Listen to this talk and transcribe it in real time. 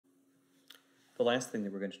The last thing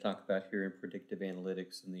that we're going to talk about here in predictive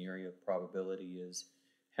analytics in the area of probability is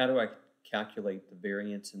how do I calculate the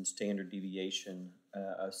variance and standard deviation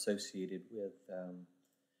associated with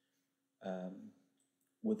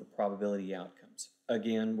the probability outcomes.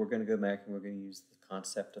 Again, we're going to go back and we're going to use the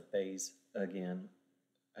concept of Bayes again,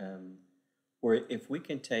 where if we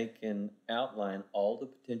can take and outline all the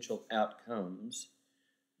potential outcomes,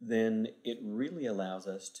 then it really allows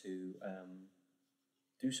us to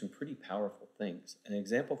do some pretty powerful things. An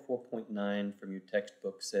example 4.9 from your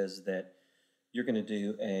textbook says that you're going to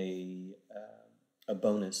do a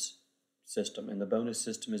bonus system, and the bonus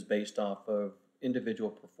system is based off of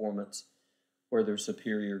individual performance, where they're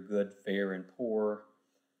superior, good, fair, and poor.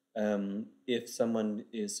 If someone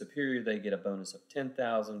is superior, they get a bonus of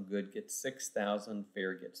 10,000, good gets 6,000,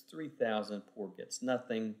 fair gets 3,000, poor gets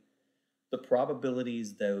nothing. The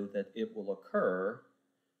probabilities, though, that it will occur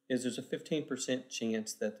is there's a 15%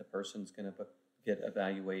 chance that the person's going to get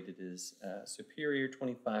evaluated as superior,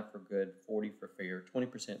 25 for good, 40 for fair,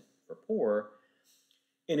 20% for poor.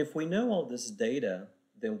 And if we know all this data,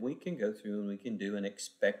 then we can go through and we can do an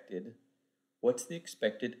expected, what's the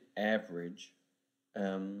expected average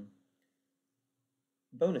bonus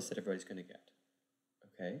that everybody's going to get,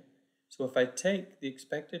 okay? So if I take the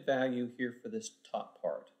expected value here for this top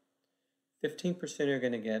part, 15% are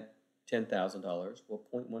going to get $10,000. Well,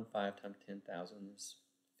 0.15 times 10,000 is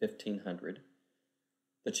 1,500.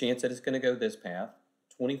 The chance that it's going to go this path,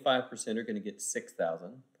 25% are going to get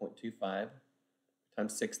 6,000, 0.25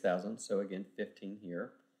 times 6,000, so again, 15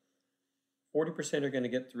 here. 40% are going to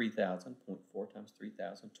get 3,000, 0.4 times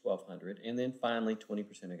 3,000, 1,200, and then finally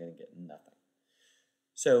 20% are going to get nothing.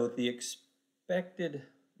 So the expected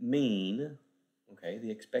mean, okay,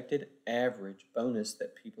 the expected average bonus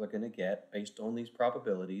that people are going to get based on these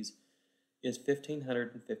probabilities is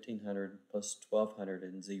 1,500 and 1,500 plus 1,200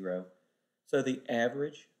 and 0. So the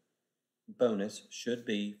average bonus should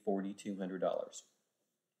be $4,200.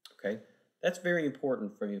 Okay, that's very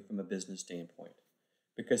important for you from a business standpoint,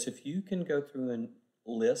 because if you can go through and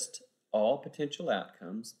list all potential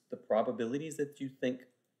outcomes, the probabilities that you think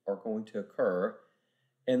are going to occur,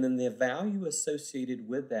 and then the value associated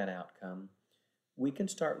with that outcome, we can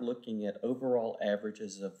start looking at overall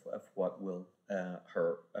averages of what will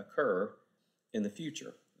occur in the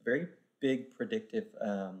future. Very big predictive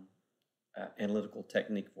analytical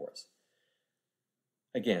technique for us.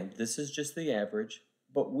 Again, this is just the average,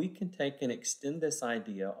 but we can take and extend this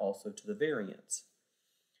idea also to the variance.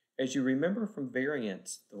 As you remember from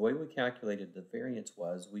variance, the way we calculated the variance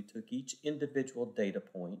was we took each individual data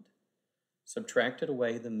point, subtracted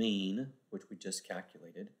away the mean, which we just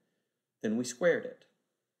calculated, then we squared it.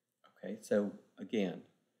 Okay, so again,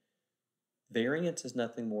 variance is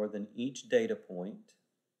nothing more than each data point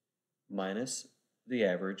minus the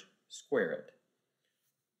average, square it.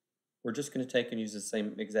 We're just going to take and use the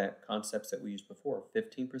same exact concepts that we used before.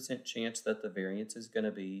 15% chance that the variance is going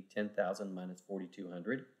to be 10,000 minus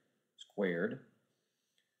 4,200 squared.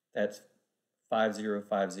 That's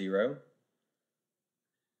 5050.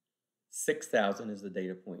 6,000 is the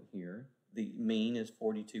data point here. The mean is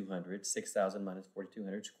 4,200. 6,000 minus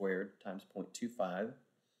 4,200 squared times 0.25.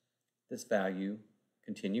 This value,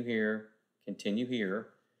 continue here, continue here.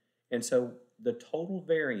 And so the total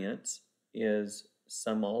variance is,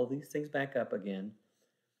 sum all of these things back up again.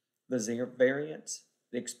 The variance,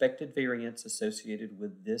 the expected variance associated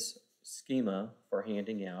with this schema for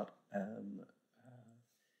handing out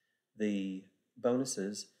the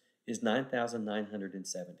bonuses is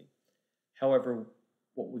 9,970. However,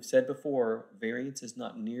 what we've said before, variance is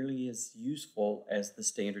not nearly as useful as the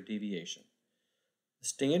standard deviation. The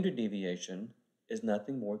standard deviation is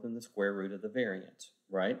nothing more than the square root of the variance,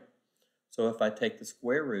 right? So if I take the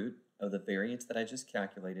square root of the variance that I just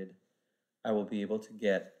calculated, I will be able to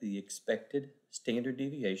get the expected standard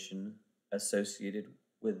deviation associated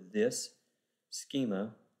with this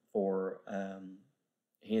schema for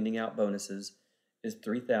handing out bonuses is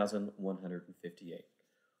 3,158.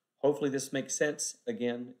 Hopefully this makes sense.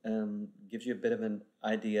 Again, gives you a bit of an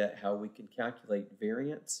idea how we can calculate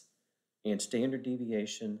variance and standard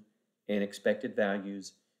deviation and expected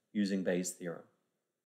values using Bayes' theorem.